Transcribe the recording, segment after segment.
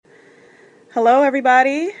Hello,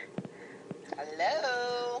 everybody.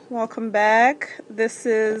 Hello. Welcome back. This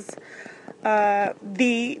is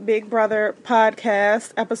the Big Brother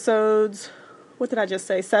podcast, episodes, what did I just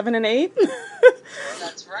say, 7 and 8?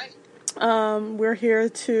 That's right. We're here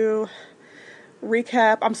to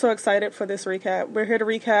recap. I'm so excited for this recap. We're here to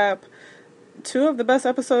recap two of the best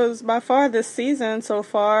episodes by far this season so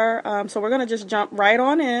far. So we're going to just jump right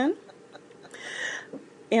on in.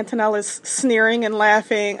 Antonella's sneering and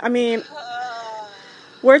laughing. I mean,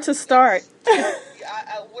 where to start?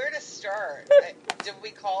 Where to start? Did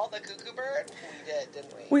we call the cuckoo bird? We did,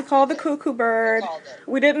 didn't we? We called the cuckoo bird. We called it.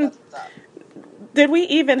 We didn't. That's what's up. Did we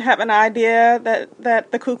even have an idea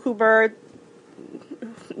that the cuckoo bird,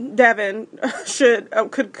 Devin,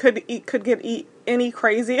 could get any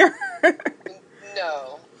crazier?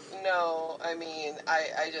 No. I mean,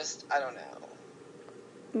 I don't know.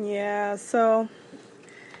 Yeah. So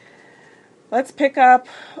let's pick up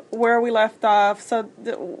where we left off. So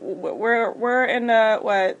we're in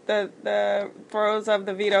the throes of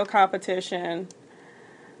the veto competition.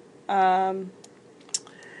 Devin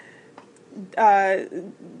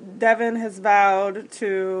has vowed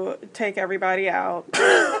to take everybody out.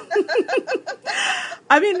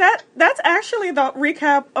 I mean, that's actually the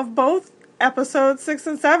recap of both episodes 6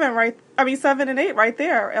 and 7, right? I mean, 7 and 8 right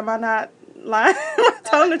there. Am I not lying? Am I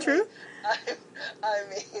telling the truth? I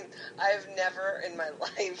mean, I've never in my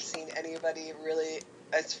life seen anybody really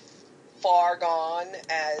as far gone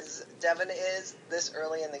as Devin is this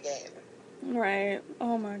early in the game. Right.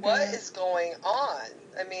 Oh, my God. What is going on?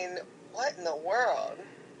 I mean, what in the world?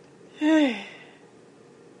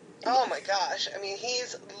 Oh my gosh. I mean,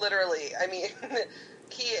 he's literally,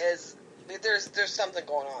 he is, there's something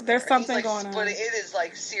going on. There's something going on. But it is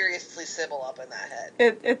like seriously Sybil up in that head.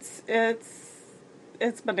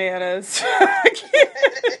 It's bananas. I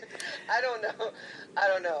don't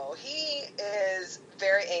know. He is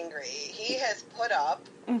very angry. He has put up,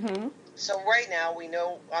 so right now we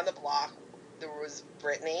know on the block there was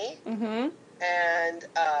Brittany and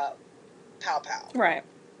Pow Pow. Right.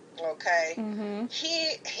 Okay?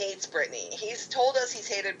 He hates Brittany. He's told us he's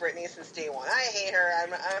hated Brittany since day one. I hate her.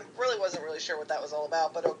 I really wasn't really sure what that was all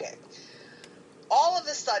about, but okay. All of a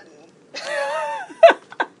sudden,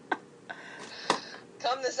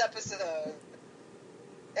 come this episode,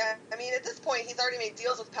 I mean, at this point, he's already made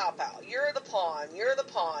deals with Pow Pow. You're the pawn.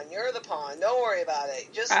 Don't worry about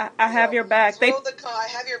it. Just I have your back. I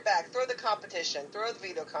have your back. Throw the competition. Throw the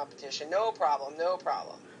veto competition. No problem.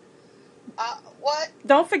 What?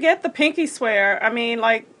 Don't forget the pinky swear. I mean,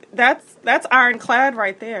 like, that's ironclad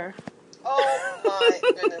right there. Oh my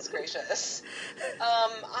goodness gracious.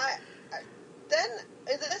 Then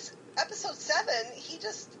in this episode 7, he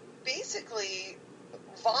just basically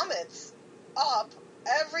vomits up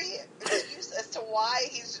every excuse as to why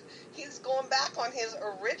he's going back on his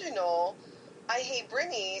original I hate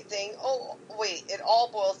Brittany thing. Oh wait, it all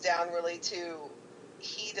boils down really to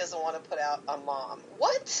he doesn't want to put out a mom.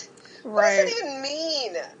 What? Right. What does it even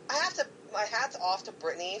mean? My hat's off to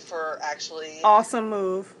Brittany for actually awesome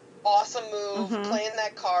move, playing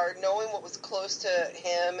that card, knowing what was close to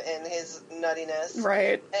him and his nuttiness,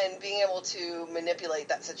 right, and being able to manipulate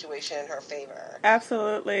that situation in her favor.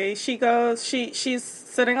 Absolutely. She's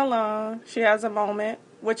sitting alone. She has a moment,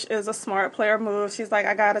 which is a smart player move. She's like,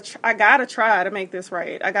 I gotta try to make this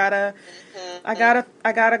right. I gotta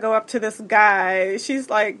go up to this guy. She's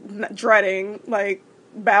like dreading, like,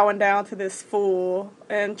 bowing down to this fool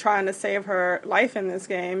and trying to save her life in this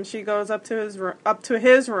game. She goes up to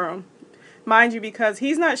his room, mind you, because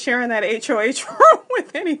he's not sharing that HOH room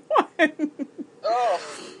with anyone. Oh.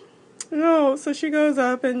 No, so she goes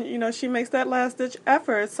up and she makes that last ditch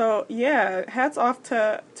effort. So yeah, hats off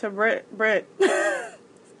to Brit.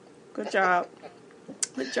 Good job.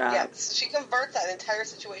 Yes, she converts that entire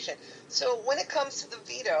situation. So when it comes to the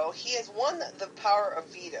veto, he has won the power of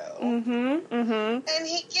veto. And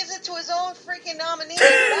he gives it to his own freaking nominee, not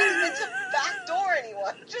even to backdoor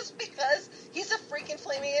anyone, just because he's a freaking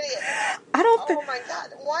flaming idiot. Oh my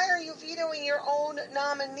God, why are you vetoing your own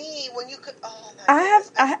nominee when you could? Oh my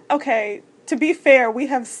God. Okay. To be fair, we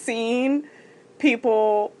have seen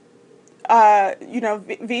people,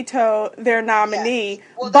 veto their nominee, yes.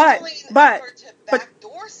 Well, but to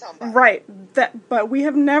backdoor somebody. Right. But we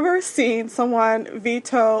have never seen someone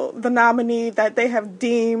veto the nominee that they have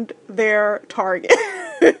deemed their target.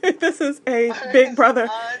 This is a Big Brother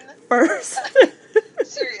first.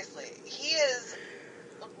 Seriously, he is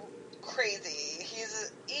crazy.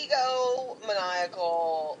 He's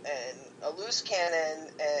egomaniacal and a loose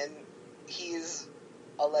cannon, and he's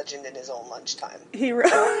a legend in his own lunchtime. He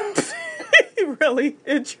really,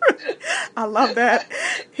 I love that.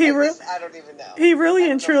 I don't even know. He really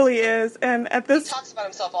and truly is. And at this, he talks about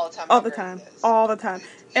himself all the time. All the time. All the time.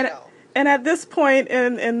 And at this point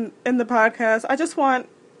in the podcast, I just want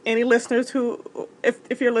any listeners who,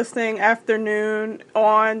 if you're listening afternoon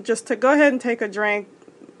on, just to go ahead and take a drink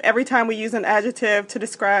every time we use an adjective to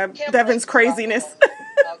describe Devin's craziness.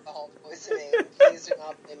 Alcohol poisoning. Please do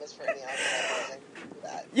not blame us for any alcohol poisoning.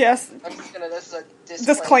 Yes. I'm just gonna. This is a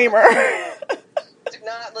disclaimer. Do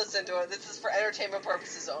not listen to it. This is for entertainment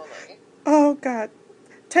purposes only. Oh God.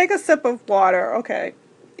 Take a sip of water. Okay.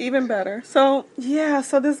 Even better. So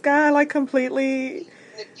this guy completely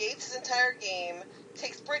negates his entire game,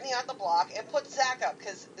 takes Brittany out the block, and puts Zach up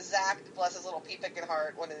because Zach, bless his little pea-picking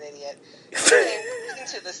heart, what an idiot, came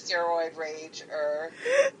into the steroid rage.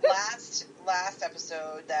 Last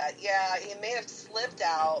episode that he may have slipped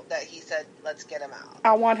out that he said, "Let's get him out."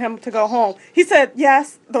 I want him to go home. He said,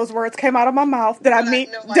 "Yes, those words came out of my mouth. Did I mean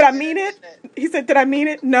it?" He said, "Did I mean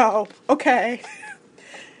it?" No. Okay.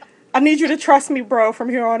 I need you to trust me, bro, from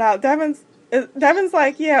here on out. Devin's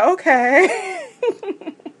like, yeah, okay.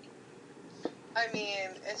 I mean,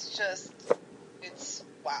 it's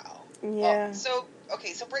wow. Yeah. So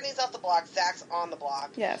Brittany's off the block. Zach's on the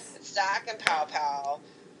block. Yes. It's Zach and Pow Pow.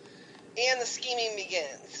 And the scheming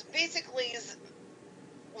begins. Basically,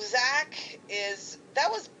 Zach is...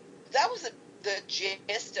 That was the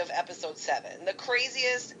gist of episode 7. The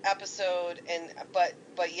craziest episode,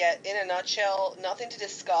 but yet, in a nutshell, nothing to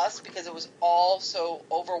discuss because it was all so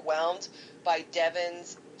overwhelmed by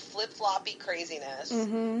Devin's flip-floppy craziness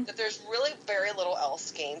that there's really very little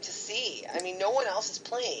else game to see. I mean, no one else is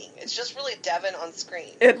playing. It's just really Devin on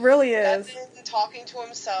screen. It really is. Devin talking to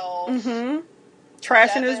himself.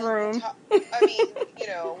 Trash in his room. I mean,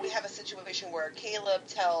 we have a situation where Caleb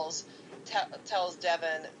tells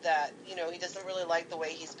Devin that, he doesn't really like the way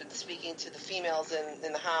he's been speaking to the females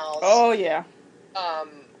in the house. Oh, yeah.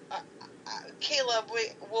 Caleb,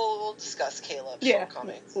 we'll discuss Caleb's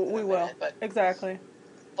shortcomings. We will. But, exactly.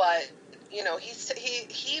 But,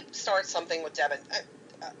 he starts something with Devin.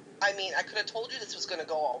 I mean, I could have told you this was going to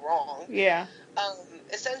go all wrong. Yeah.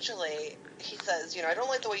 Essentially, he says, I don't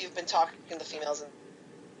like the way you've been talking to the females in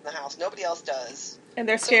the house. Nobody else does. And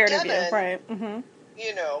they're scared of you, right? Mm-hmm.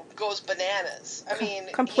 Goes bananas. I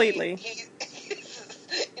mean, completely.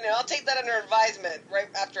 I'll take that under advisement right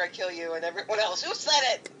after I kill you and everyone else. Who said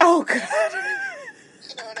it? Oh, God.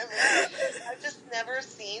 You know what I mean? I've just never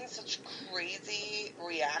seen such crazy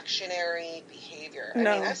reactionary behavior.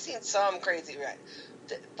 No. I mean, I've seen some crazy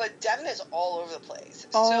but Devin is all over the place.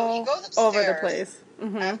 All so he goes upstairs over the place.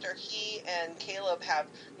 After he and Caleb have,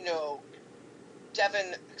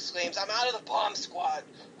 Devin exclaims, "I'm out of the bomb squad.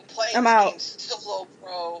 I'm playing this game solo,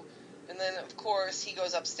 bro." And then, of course, he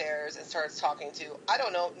goes upstairs and starts talking to, I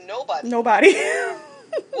don't know, nobody.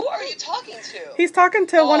 Who are you talking to? He's talking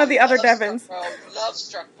to one of the other Devins. Love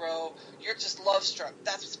struck, bro. You're just love struck.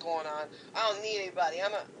 That's what's going on. I don't need anybody.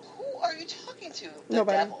 Who are you talking to?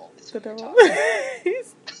 Nobody. Devil. The devil.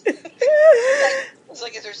 It's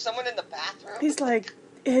like, is there someone in the bathroom? He's like,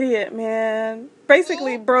 idiot, man.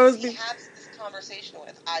 Basically, bros. He has this conversation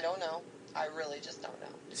with. I don't know. I really just don't know.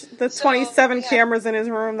 The 27 cameras in his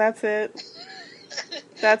room. That's it.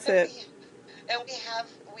 That's it. And we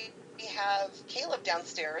have Caleb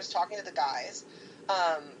downstairs talking to the guys,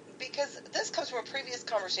 because this comes from a previous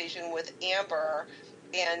conversation with Amber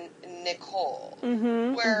and Nicole,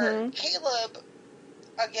 where Caleb,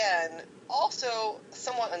 again, also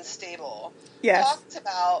somewhat unstable, talked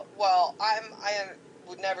about, well, I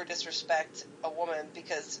would never disrespect a woman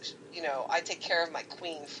because, I take care of my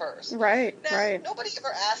queen first. Right, now, right. Nobody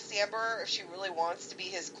ever asked Amber if she really wants to be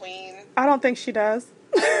his queen. I don't think she does.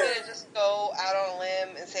 I'm going to just go out on a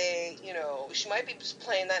limb and say, she might be just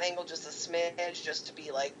playing that angle just a smidge just to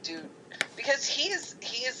be like, dude, because he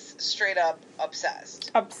is straight up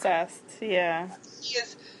obsessed. Obsessed, yeah. He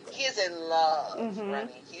is in love,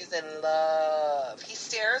 Remy. He's in love. He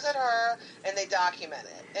stares at her, and they document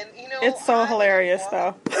it. And, it's so hilarious,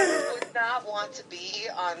 though. I would not want to be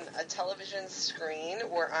on a television screen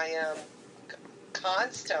where I am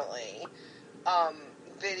constantly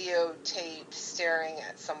videotaped staring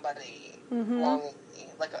at somebody longingly,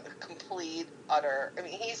 like a complete, utter... I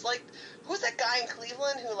mean, he's like... Who's that guy in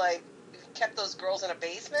Cleveland who, kept those girls in a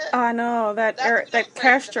basement? I know, that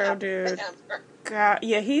Castro dude. God,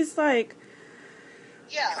 yeah, he's like...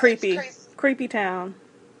 Yeah, creepy. Creepy town.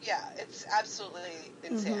 Yeah, it's absolutely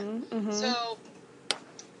insane. So,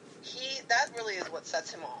 that really is what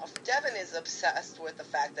sets him off. Devin is obsessed with the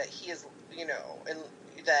fact that he is,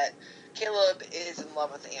 that Caleb is in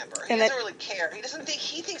love with Amber. He doesn't really care.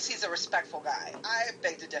 He thinks he's a respectful guy. I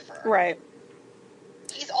beg to differ. Right.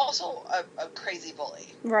 he's also a crazy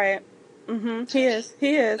bully. Right. He is.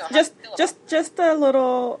 You know, Just a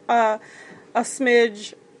little, a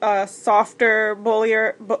smidge softer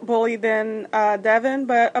bully than Devin,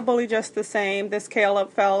 but a bully just the same. This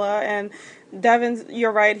Caleb fella, and Devin's.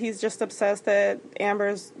 You're right. He's just obsessed that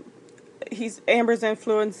Amber's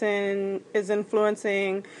influencing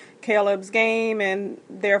Caleb's game, and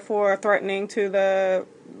therefore threatening to the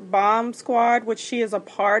bomb squad, which she is a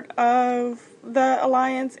part of the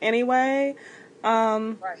alliance anyway.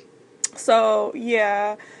 Right. So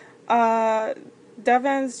yeah,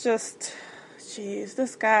 Devin's just, jeez,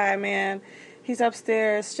 this guy, man, he's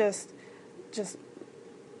upstairs just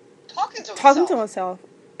talking to himself.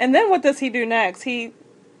 And then what does he do next? You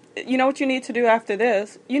know what you need to do after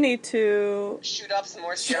this? You need to shoot up some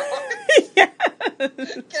more steroids. Yes.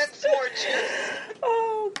 Get some more juice.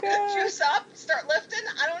 Oh God. Juice up. Start lifting.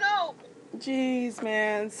 I don't know. Jeez,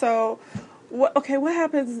 man. So, what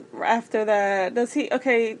happens after that? Does he?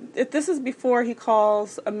 Okay, if this is before he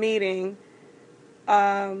calls a meeting.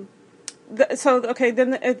 Then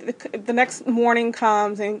the next morning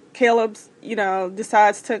comes and Caleb's,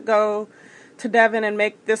 decides to go to Devin and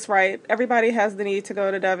make this right. Everybody has the need to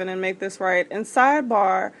go to Devin and make this right. And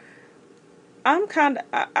sidebar, I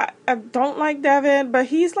don't like Devin, but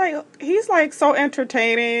he's like so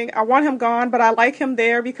entertaining. I want him gone, but I like him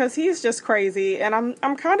there because he's just crazy, and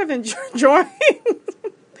I'm kind of enjoying.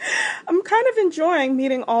 I'm kind of enjoying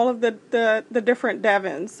meeting all of the different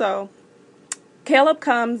Devins. So Caleb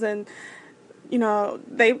comes and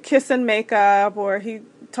they kiss and make up, or he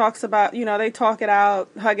talks about they talk it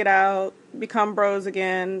out, hug it out, become bros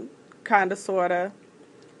again, kind of sorta,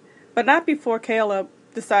 but not before Caleb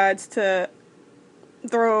decides to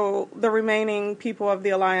throw the remaining people of the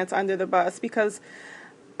alliance under the bus, because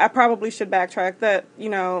I probably should backtrack that,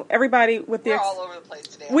 everybody with We're all over the place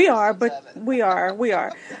today. We are.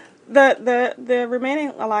 The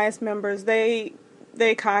remaining alliance members, they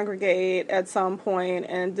congregate at some point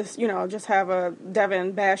and just have a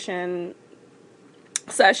Devin bashing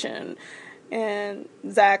session, and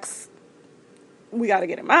Zach's, we got to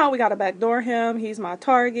get him out, we got to backdoor him, he's my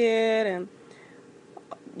target, and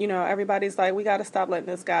everybody's like, we got to stop letting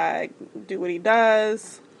this guy do what he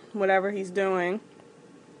does, whatever he's doing.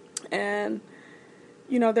 And,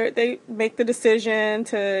 they make the decision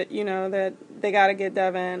to, that they got to get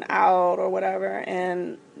Devin out or whatever.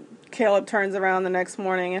 And Caleb turns around the next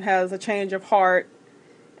morning and has a change of heart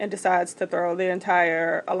and decides to throw the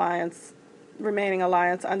entire remaining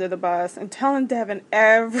alliance under the bus, and telling Devin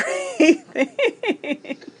everything.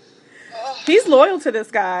 He's loyal to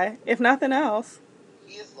this guy, if nothing else.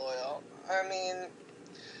 He is loyal. I mean,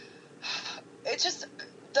 it's just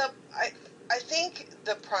I think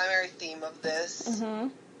the primary theme of this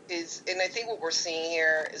is, and I think what we're seeing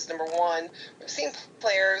here is, number one, we're seeing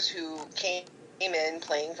players who came in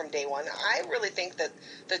playing from day one. I really think that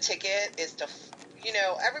the ticket is to,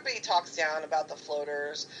 everybody talks down about the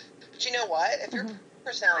floaters, but you know what? If your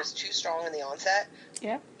personality is too strong in the onset,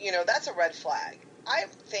 that's a red flag. I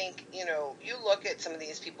think, you look at some of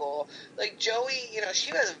these people, like Joey,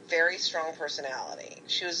 she has a very strong personality.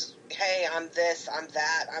 She was, hey, I'm this, I'm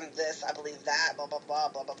that, I'm this, I believe that, blah, blah, blah,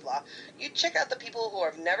 blah, blah, blah. You check out the people who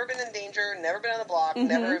have never been in danger, never been on the block,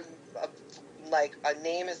 never, a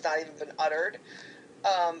name has not even been uttered,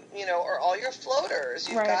 or all your floaters.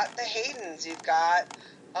 You've got the Haydens, you've got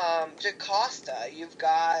Jocasta, you've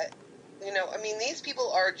got, these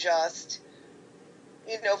people are just...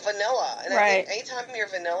 vanilla. And I think anytime you're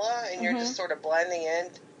vanilla and you're just sort of blending in,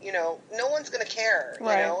 no one's going to care.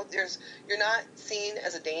 You're not seen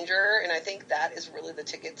as a danger, and I think that is really the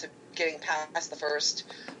ticket to getting past the first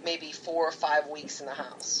maybe 4 or 5 weeks in the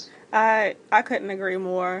house. I couldn't agree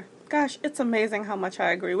more. Gosh, it's amazing how much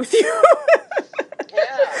I agree with you.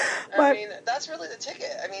 I mean, that's really the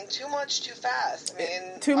ticket. I mean, too much, too fast. I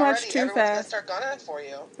mean, too much, too fast. Everyone's going to start gunning for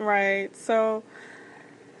you. Right. So,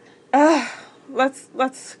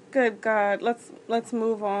 let's good God, let's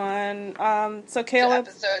move on. So Caleb,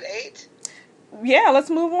 to episode 8. Yeah, let's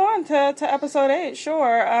move on to episode 8.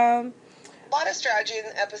 Sure. A lot of strategy in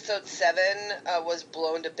episode 7 was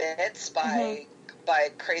blown to bits by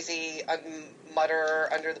crazy mutter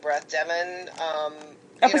under the breath Devin.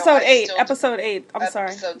 Episode 8. Episode 8. I'm sorry.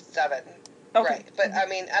 Episode 7. Okay. Right, but I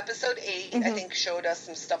mean, episode 8 I think showed us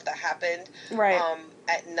some stuff that happened. Right.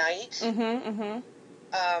 At night.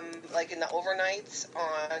 Like in the overnights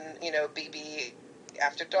on, BB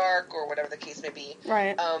After Dark or whatever the case may be.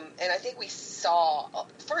 Right. And I think we saw,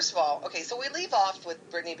 first of all, okay, so we leave off with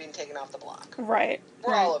Brittany being taken off the block. Right.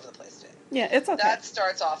 We're all over the place today. Yeah, it's okay. That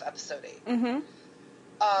starts off episode 8.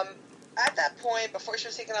 at that point, before she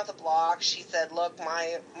was taken off the block, she said, "Look,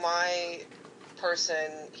 my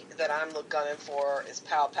person that I'm gunning for is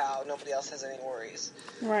Pow Pow. Nobody else has any worries."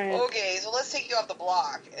 Right. Okay, so let's take you off the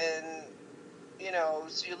block, and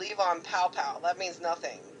so you leave on Pow Pow. That means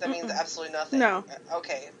nothing. That means absolutely nothing. No.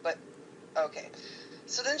 Okay.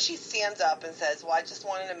 So then she stands up and says, "Well, I just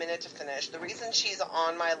wanted a minute to finish. The reason she's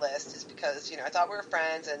on my list is because I thought we were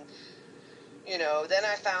friends, and then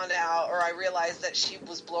I found out, or I realized that she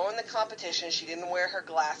was blowing the competition. She didn't wear her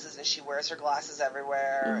glasses, and she wears her glasses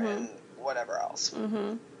everywhere, and whatever else."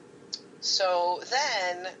 Mm-hmm. So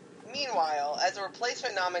then, meanwhile, as a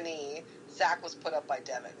replacement nominee, Zach was put up by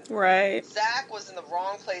Devin. Right. Zach was in the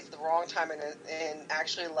wrong place at the wrong time, and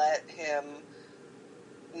actually let him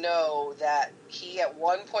know that he, at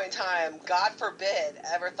one point in time, God forbid,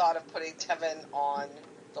 ever thought of putting Devin on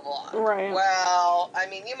the block. Right. Well, I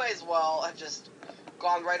mean, you might as well have just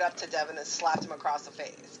gone right up to Devin and slapped him across the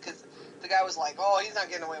face, because the guy was like, "Oh, he's not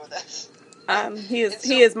getting away with this."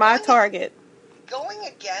 He is my target. Going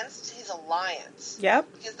against his alliance. Yep.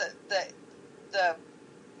 Because the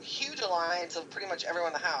huge alliance of pretty much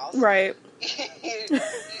everyone in the house. Right. You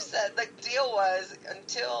said the deal was,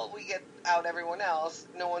 until we get out everyone else,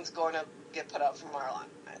 no one's going to get put up from our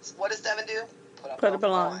alliance. What does Devin do? Put up an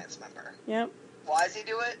alliance member. Yep. Why does he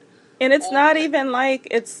do it? And it's not even like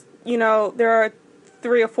it's, there are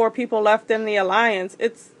 3 or 4 people left in the alliance.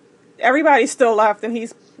 It's everybody's still left, and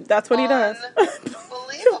that's what he does.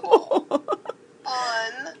 Unbelievable.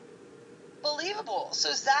 Unbelievable.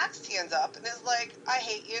 So Zach stands up and is like, "I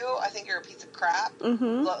hate you. I think you're a piece of crap.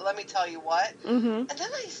 Mm-hmm. Let me tell you what." Mm-hmm. And then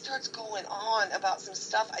he starts going on about some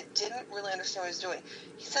stuff I didn't really understand what he was doing.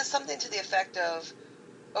 He says something to the effect of,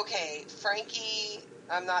 "Okay, Frankie,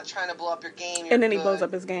 I'm not trying to blow up your game. You're and then he good." blows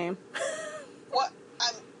up his game.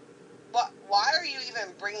 Why are you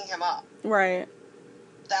even bringing him up? Right.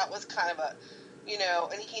 That was kind of a,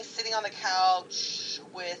 and he's sitting on the couch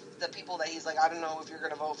with the people that he's like, "I don't know if you're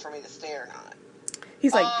going to vote for me to stay or not."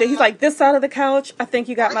 He's like, "This side of the couch, I think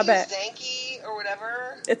you got my back." Zanky or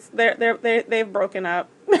whatever. It's they've broken up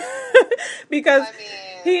because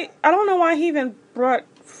I don't know why he even brought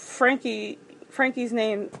Frankie's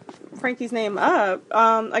name up.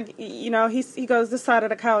 He goes, "This side of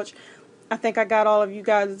the couch, I think I got all of you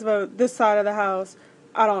guys' vote. This side of the house,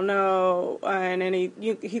 I don't know." And then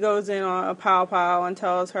he goes in on a Pow Pow and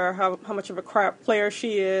tells her how much of a crap player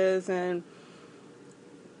she is, and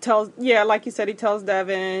like you said, he tells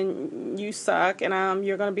Devin, "You suck, and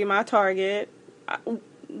you're gonna be my target."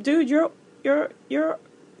 Dude, you're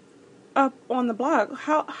up on the block.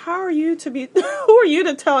 How are you to be? Who are you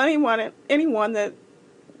to tell anyone that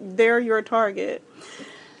they're your target?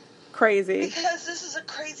 Crazy. Because this is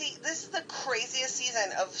the craziest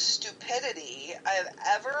season of stupidity I've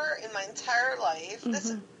ever in my entire life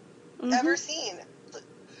ever seen.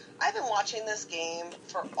 I've been watching this game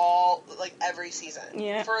for every season.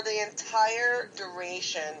 Yeah. For the entire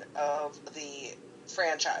duration of the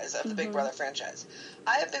franchise, of the Big Brother franchise.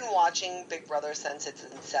 I have been watching Big Brother since its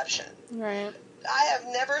inception. Right. I have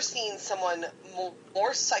never seen someone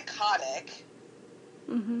more psychotic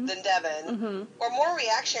than Devin, or more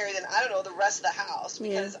reactionary than, the rest of the house,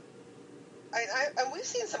 because and we've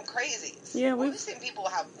seen some crazies. Yeah, we've seen people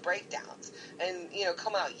have breakdowns and,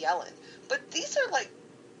 come out yelling. But these are,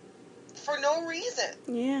 for no reason.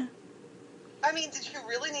 Yeah. I mean, did you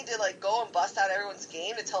really need to, go and bust out everyone's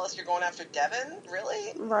game to tell us you're going after Devin?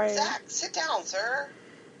 Really? Right. Zach, sit down, sir.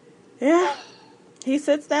 Yeah. He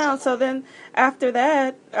sits down. So then, after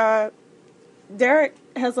that, Derek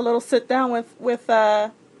has a little sit down with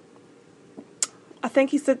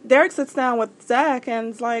Derek sits down with Zach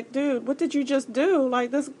and is like, "Dude, what did you just do?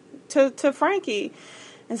 Like this to Frankie?"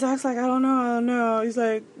 And Zach's like, I don't know. He's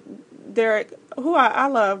like, Derek, who I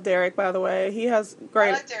love Derek, by the way. He has great.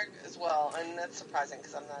 I like Derek as well, and that's surprising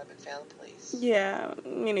because I'm not a big fan of the police. Yeah,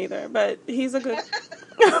 me neither. But he's a good.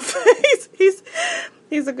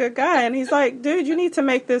 he's a good guy, and he's like, "Dude, you need to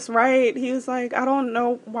make this right." He was like, "I don't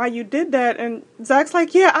know why you did that," and Zach's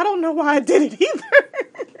like, "Yeah, I don't know why I did it either."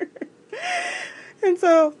 And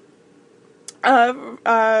so,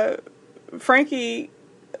 Frankie,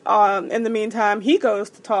 in the meantime, he goes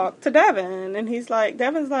to talk to Devin, and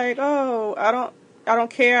Devin's like, "Oh, I don't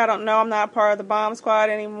care. I don't know. I'm not part of the bomb squad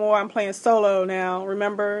anymore. I'm playing solo now.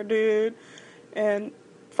 Remember, dude?" And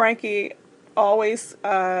Frankie, always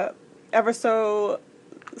ever so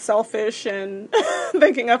selfish and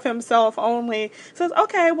thinking of himself only, says,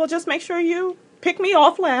 "Okay, well, just make sure you pick me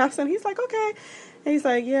off last." And he's like, "Okay." And he's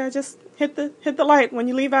like, "Yeah, just hit the light when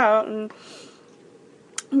you leave out." And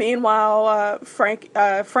meanwhile,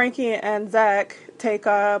 Frankie and Zach take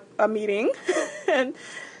up a meeting, and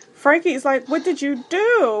Frankie's like, what did you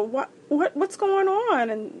do? What's going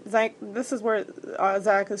on? And Zach, this is where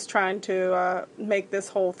Zach is trying to make this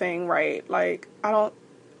whole thing right. Like,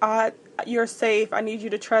 you're safe. I need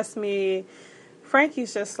you to trust me.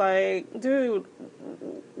 Frankie's just like, dude,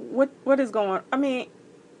 what is going? I mean,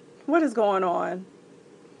 what is going on?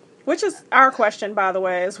 Which is our question, by the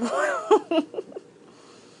way, as well.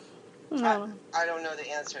 No. I don't know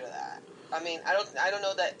the answer to that. I mean, I don't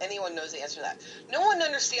know that anyone knows the answer to that. No one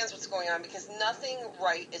understands what's going on because nothing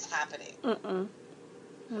right is happening.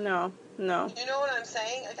 No. You know what I'm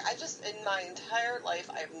saying? Like, in my entire life,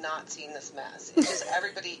 I have not seen this mess. It's just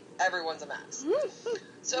everyone's a mess.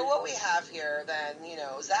 So what we have here, then,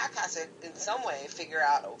 Zach has to, in some way, figure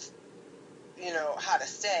out, how to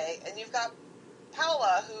stay. And you've got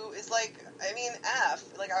Paula, who is like, I mean, I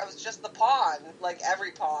was just the pawn, like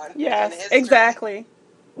every pawn. Yes, in history. Exactly.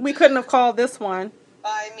 We couldn't have called this one.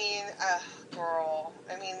 I mean, girl,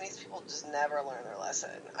 these people just never learn their lesson.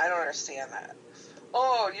 I don't understand that.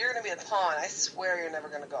 Oh, you're going to be a pawn. I swear you're never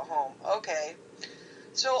going to go home. Okay.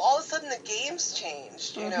 So all of a sudden the game's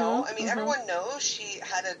changed, you know? I mean, everyone knows she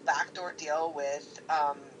had a backdoor deal with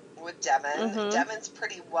Devin. Devin's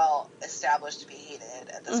pretty well established to be hated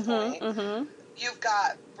at this point. You've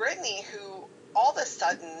got Brittany, who all of a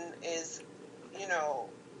sudden is,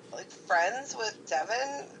 friends with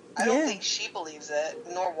Devin. I don't think she believes it,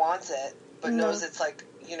 nor wants it, but knows it's like,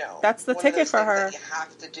 that's the ticket for her. That you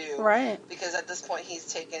have to do, right? Because at this point, he's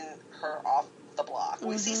taken her off the block.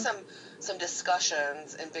 We see some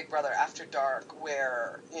discussions in Big Brother After Dark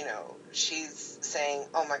where she's saying,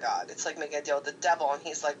 "Oh my God, it's like making a deal with the devil," and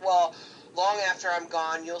he's like, "Well, long after I'm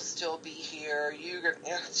gone, you'll still be here.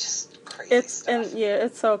 It's just crazy stuff.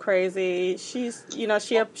 It's so crazy. She's,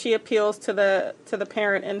 she appeals to the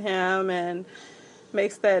parent in him and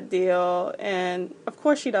makes that deal, and of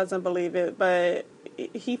course she doesn't believe it, but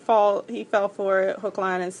he fell for it, hook,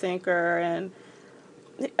 line, and sinker. And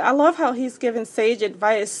I love how he's given sage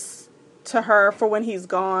advice to her for when he's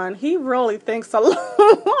gone. He really thinks a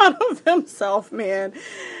lot of himself, man.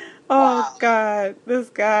 Oh, wow. God, this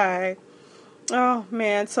guy. Oh,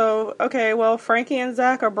 man. So, okay, well, Frankie and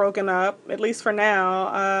Zach are broken up, at least for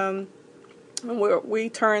now. We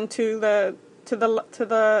turn to the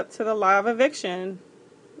live eviction.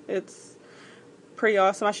 It's pretty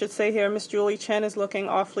awesome. I should say here, Miss Julie Chen is looking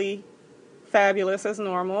awfully fabulous as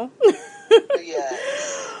normal.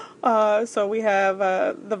 Yes. So we have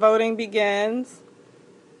the voting begins.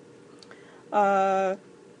 So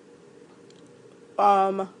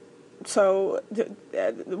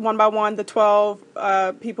one by one, the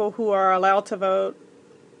 12 people who are allowed to vote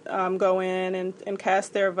go in and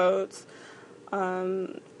cast their votes. I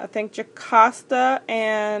think Jocasta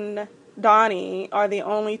and Donnie are the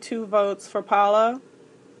only 2 votes for Pow.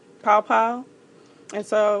 And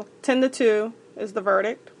so 10-2 is the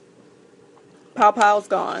verdict. Pow's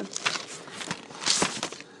gone.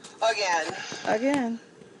 Again.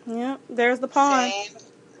 Yep. There's the pawn. Same.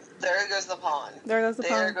 There goes the pawn. There goes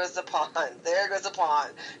the pawn.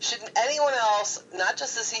 Shouldn't anyone else, not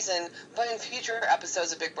just this season, but in future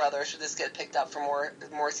episodes of Big Brother, should this get picked up for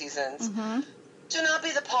more seasons, do not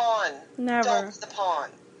be the pawn. Never. Don't be the pawn.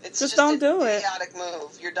 It's just don't do it. Idiotic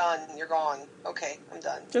move. You're done. You're gone. Okay, I'm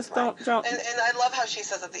done. Just don't. And I love how she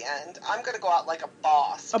says at the end, "I'm going to go out like a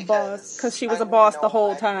boss." Because she was a boss the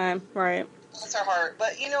whole time, right? Bless her heart.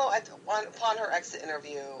 But upon her exit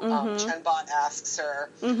interview, Chenbot asks her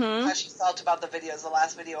how she felt about the videos. The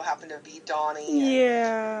last video happened to be Donnie.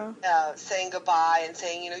 Yeah. Saying goodbye and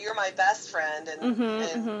saying, you're my best friend,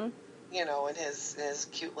 and in his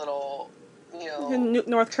cute little.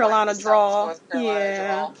 North Carolina drawl.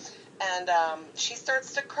 Drawl. And she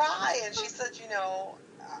starts to cry, and she said,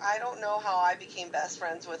 I don't know how I became best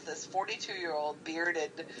friends with this 42-year-old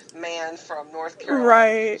bearded man from North Carolina.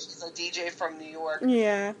 Right. She's a DJ from New York.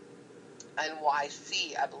 Yeah.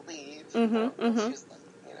 NYC, I believe. She's,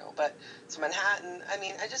 but it's Manhattan. I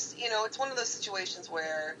mean, I just, it's one of those situations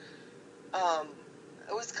where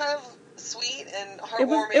it was kind of sweet and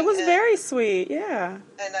heartwarming. It was very sweet, yeah.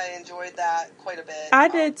 And I enjoyed that quite a bit. I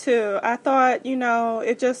did too. I thought,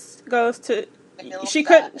 it just goes to she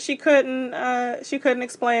couldn't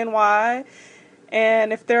explain why.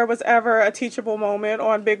 And if there was ever a teachable moment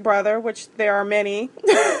on Big Brother, which there are many,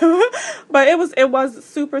 but it was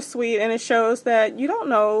super sweet, and it shows that you don't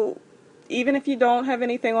know, even if you don't have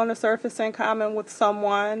anything on the surface in common with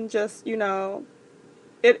someone, just you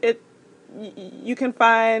can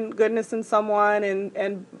find goodness in someone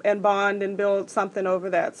and bond and build something over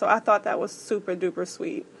that. So I thought that was super duper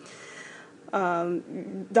sweet.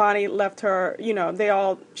 Donnie left her,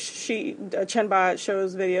 Chenbot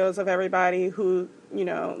shows videos of everybody who,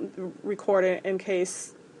 recorded in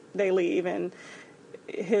case they leave, and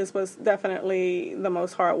his was definitely the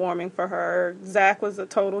most heartwarming for her. Zach was a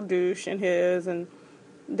total douche in his, and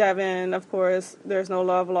Devin, of course, there's no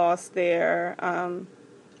love lost there. And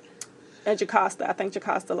Jocasta, I think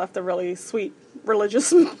Jocasta left a really sweet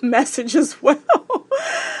religious message as well.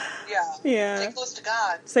 Yeah. Stay close to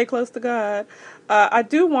God. Stay close to God. I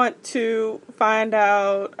do want to find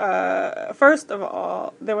out, first of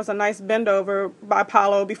all, there was a nice bend over by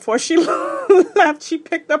Paolo before she left. She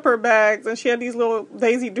picked up her bags, and she had these little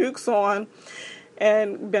Daisy Dukes on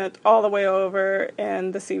and bent all the way over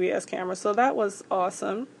in the CBS camera. So that was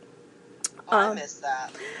awesome. I missed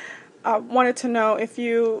that. I wanted to know if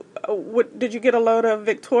you, did you get a load of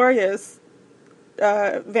Victoria's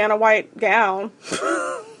Vanna White gown?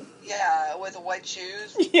 Yeah, with the white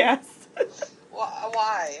shoes? Yes.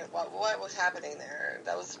 Why? What was happening there?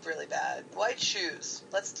 That was really bad. White shoes.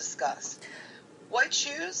 Let's discuss. White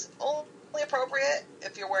shoes, only appropriate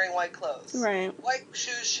if you're wearing white clothes. Right. White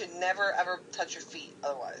shoes should never, ever touch your feet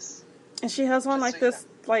otherwise. And she has on this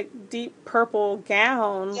deep purple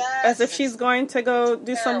gown, as if she's going to go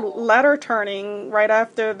do some letter turning right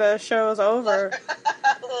after the show's over.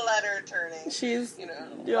 Letter turning. She's,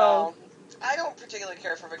 well, I don't particularly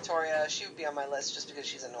care for Victoria. She would be on my list just because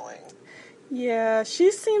she's annoying. Yeah,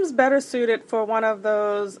 she seems better suited for one of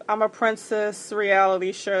those I'm a Princess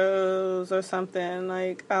reality shows or something.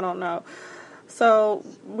 I don't know. So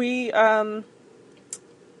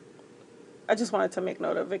I just wanted to make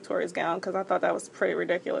note of Victoria's gown because I thought that was pretty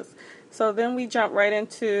ridiculous. So then we jump right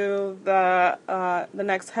into the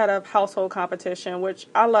next head of household competition, which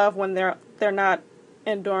I love when they're not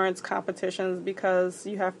endurance competitions because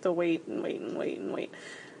you have to wait and wait and wait and wait.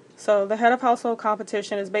 So the head of household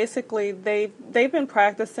competition is basically they've been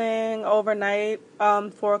practicing overnight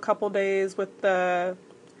for a couple days with I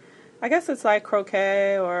guess it's like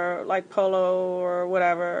croquet or like polo or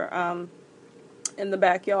whatever in the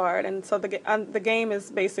backyard. And so the game is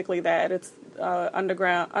basically that. It's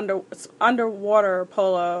underwater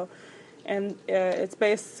polo, and it's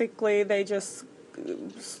basically they just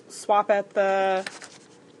swap at the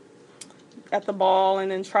ball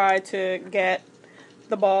and then try to get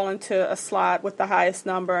the ball into a slot with the highest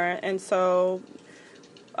number. And so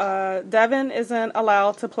Devin isn't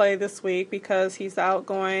allowed to play this week because he's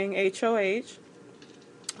outgoing HOH.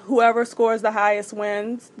 Whoever scores the highest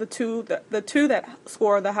wins. The two that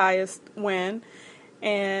score the highest win.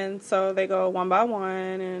 And so they go one by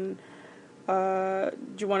one. And do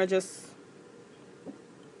you want to just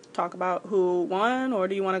talk about who won, or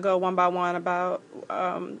do you want to go one by one about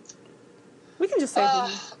we can just say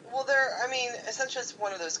well, essentially it's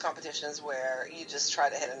one of those competitions where you just try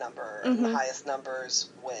to hit a number and the highest numbers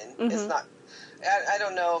win. It's not, I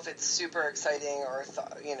don't know if it's super exciting or,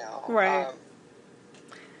 right.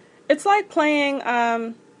 It's like playing,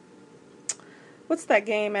 what's that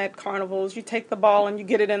game at carnivals? You take the ball and you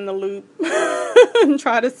get it in the loop and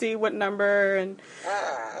try to see what number. And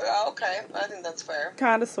okay, I think that's fair.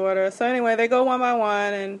 Kind of, sort of. So anyway, they go one by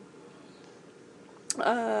one, and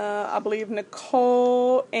I believe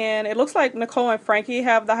Nicole, and it looks like Nicole and Frankie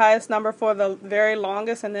have the highest number for the very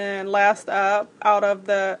longest, and then last up out of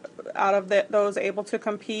those able to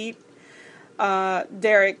compete,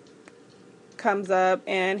 Derek comes up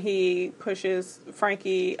and he pushes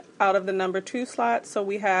Frankie out of the number 2 slot. So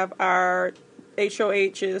we have our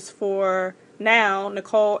HOHs for now,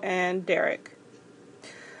 Nicole and Derek.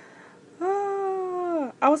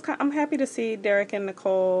 I'm happy to see Derek and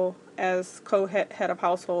Nicole as co-head of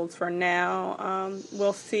households for now.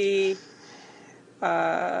 We'll see.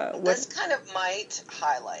 This kind of might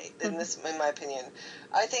highlight, in my opinion,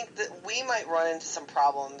 I think that we might run into some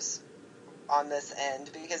problems on this end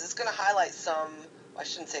because it's going to highlight some. I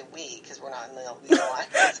shouldn't say we, because we're not in the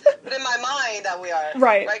alliance, but in my mind that we are.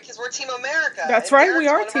 Right. Right, because we're Team America. That's right, Derek's we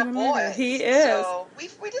are Team America. He is. So we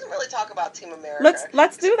didn't really talk about Team America.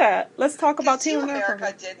 Let's do that. Let's talk about Team America. Team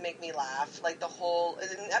America did make me laugh. Like the whole,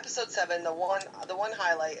 in episode 7, the one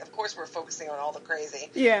highlight, of course we're focusing on all the crazy.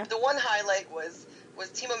 Yeah. The one highlight was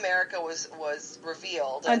Team America was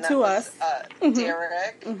revealed. And to us.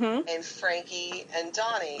 Derek and Frankie and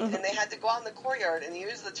Donnie. And they had to go out in the courtyard and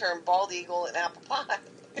use the term bald eagle and apple pie.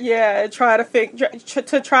 Yeah, try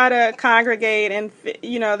to congregate, and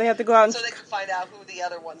they had to go out and so they could find out who the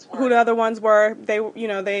other ones were. Who the other ones were.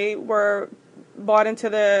 They were bought into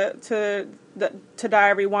the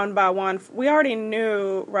diary one by one. We already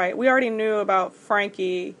knew, right? We already knew about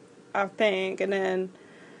Frankie, I think, and then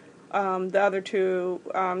the other two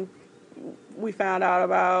we found out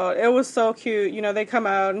about. It was so cute. You know, they come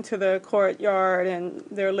out into the courtyard and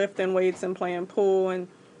they're lifting weights and playing pool, and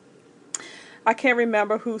I can't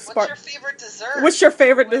remember who sparked. What's your favorite dessert? What's your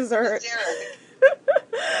favorite dessert?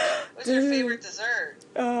 What's your favorite dessert?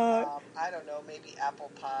 I don't know, maybe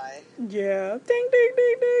apple pie. Yeah, ding, ding,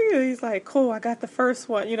 ding, ding. And he's like, cool, I got the first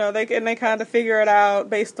one. You know, they kind of figure it out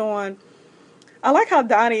based on. I like how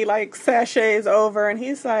Donnie like sachets over, and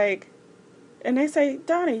he's like, and they say,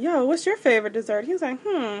 Donnie, yo, what's your favorite dessert? He's like,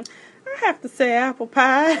 I have to say apple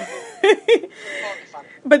pie.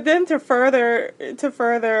 But then to further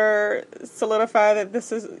solidify that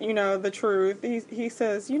this is, you know, the truth, he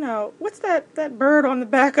says, you know, what's that bird on the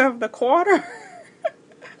back of the quarter?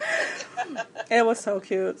 It was so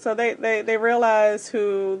cute. So they realize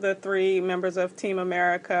who the 3 members of Team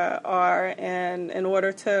America are, and in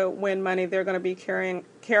order to win money, they're going to be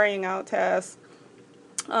carrying out tasks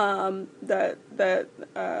that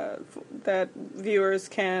viewers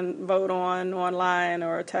can vote on online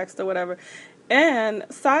or text or whatever. And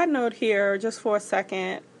side note here, just for a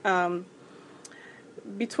second,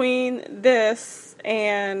 between this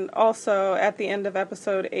and also at the end of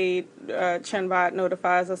episode 8, Chenbot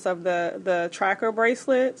notifies us of the tracker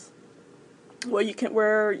bracelets. Well,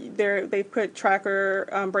 they put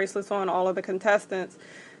tracker bracelets on all of the contestants,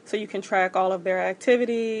 so you can track all of their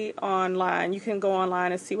activity online. You can go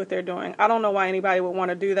online and see what they're doing. I don't know why anybody would want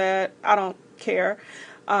to do that. I don't care.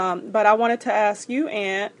 But I wanted to ask you,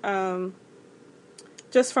 Aunt,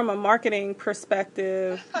 just from a marketing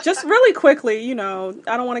perspective, just really quickly, you know,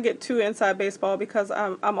 I don't want to get too inside baseball because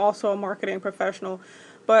I'm also a marketing professional,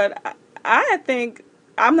 but I think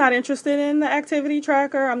I'm not interested in the activity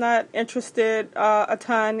tracker. I'm not interested a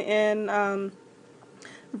ton in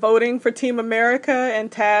voting for Team America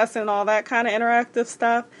and tasks and all that kind of interactive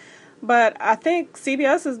stuff. But I think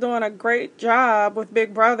CBS is doing a great job with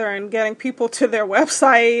Big Brother and getting people to their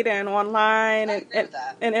website and online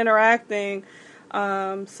and interacting.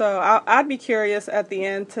 So I'd be curious at the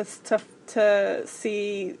end to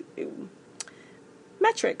see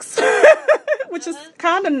metrics, which is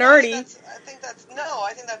kind of nerdy. I think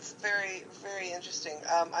that's very, very interesting.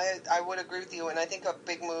 I would agree with you, and I think a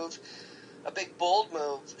big bold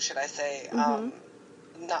move, should I say,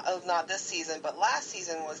 not this season, but last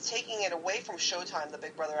season, was taking it away from Showtime, the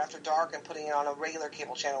Big Brother After Dark, and putting it on a regular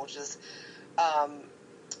cable channel, which is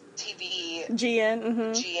TV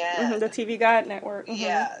GN, the TV Guide network.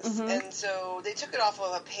 Yes, and so they took it off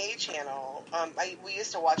of a pay channel. We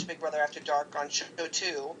used to watch Big Brother After Dark on Show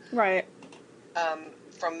 2, right?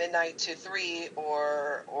 From midnight to 3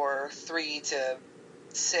 or 3 to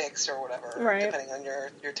 6 or whatever, right, depending on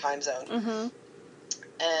your time zone.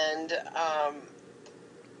 And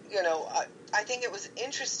you know, I think it was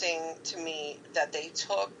interesting to me that they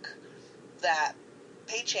took that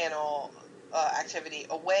pay channel activity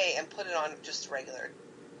away and put it on just regular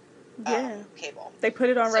cable. They put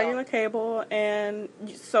it on regular cable, and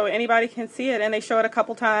so anybody can see it, and they show it a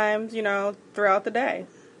couple times, you know, throughout the day.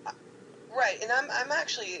 Right, and I'm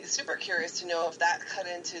actually super curious to know if that cut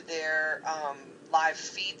into their live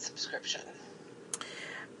feed subscription.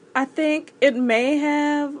 I think it may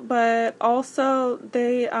have, but also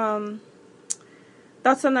they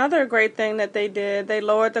that's another great thing that they did. They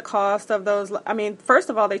lowered the cost of those. I mean, first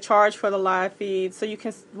of all, they charge for the live feed, so you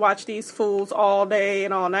can watch these fools all day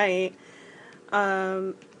and all night.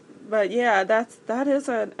 But yeah, that is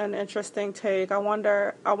an interesting take. I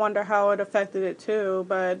wonder how it affected it too.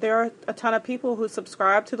 But there are a ton of people who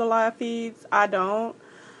subscribe to the live feeds. I don't.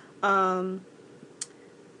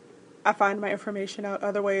 I find my information out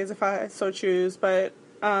other ways if I so choose. But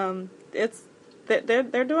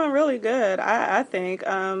they're doing really good. I think.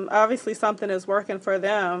 Obviously, something is working for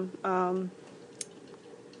them.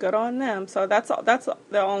 Good on them. So that's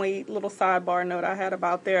the only little sidebar note I had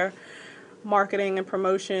about their marketing and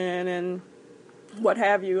promotion and what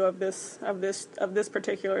have you of this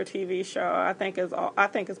particular TV show. I think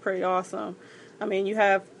is pretty awesome. I mean, you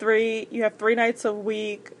have three nights a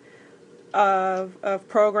week of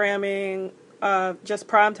programming, just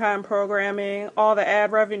primetime programming, all the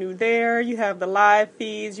ad revenue there. You have the live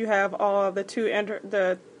feeds. You have all of the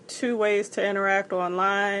two ways to interact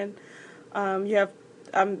online. You have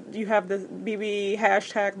the BB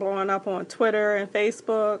hashtag blowing up on Twitter and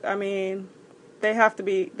Facebook. I mean, they have to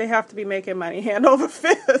be making money hand over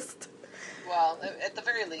fist. Well, at the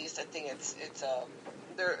very least, I think it's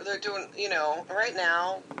they're doing, you know, right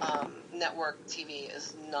now, network TV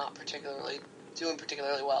is not doing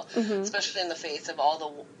particularly well, especially in the face of all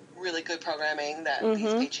the really good programming that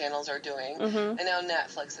these pay channels are doing. And now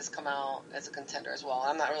Netflix has come out as a contender as well.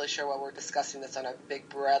 I'm not really sure why we're discussing this on a Big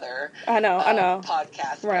Brother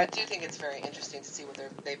podcast, but I do think it's very interesting to see what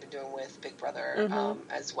they've been doing with Big Brother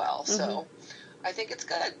as well. So I think it's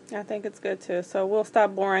good. I think it's good too. So we'll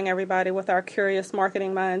stop boring everybody with our curious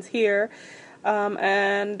marketing minds here.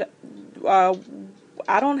 And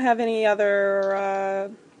I don't have any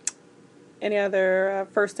other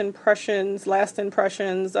first impressions, last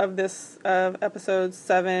impressions of this of episodes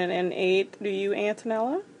 7 and 8. Do you,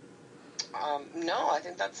 Antonella? No, I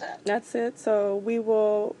think that's it. That's it. So we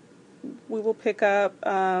will pick up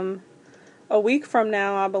a week from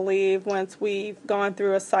now, I believe, once we've gone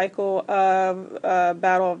through a cycle of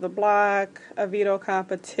Battle of the Block, a veto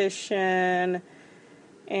competition,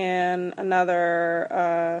 and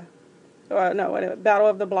another Battle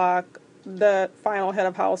of the Block, the final head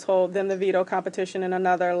of household, then the veto competition, and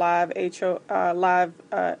another live eviction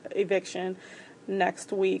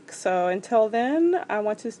next week. So until then, I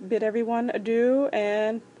want to bid everyone adieu,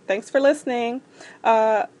 and thanks for listening.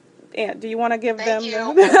 And do you want to give them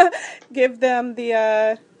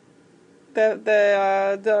the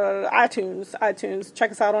iTunes?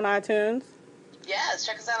 Check us out on iTunes. Yes,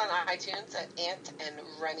 check us out on iTunes at Ant and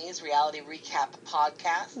Rennie's Reality Recap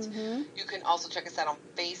Podcast. You can also check us out on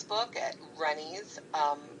Facebook at Rennie's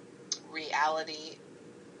Reality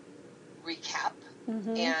Recap.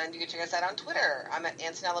 And you can check us out on Twitter. I'm at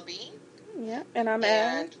Antonella B. Yeah, and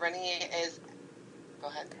Rennie is... Go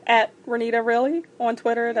ahead. At Renita Really on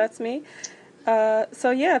Twitter. That's me. So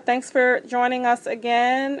yeah, thanks for joining us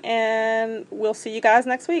again, and we'll see you guys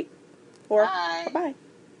next week. Bye. Bye-bye.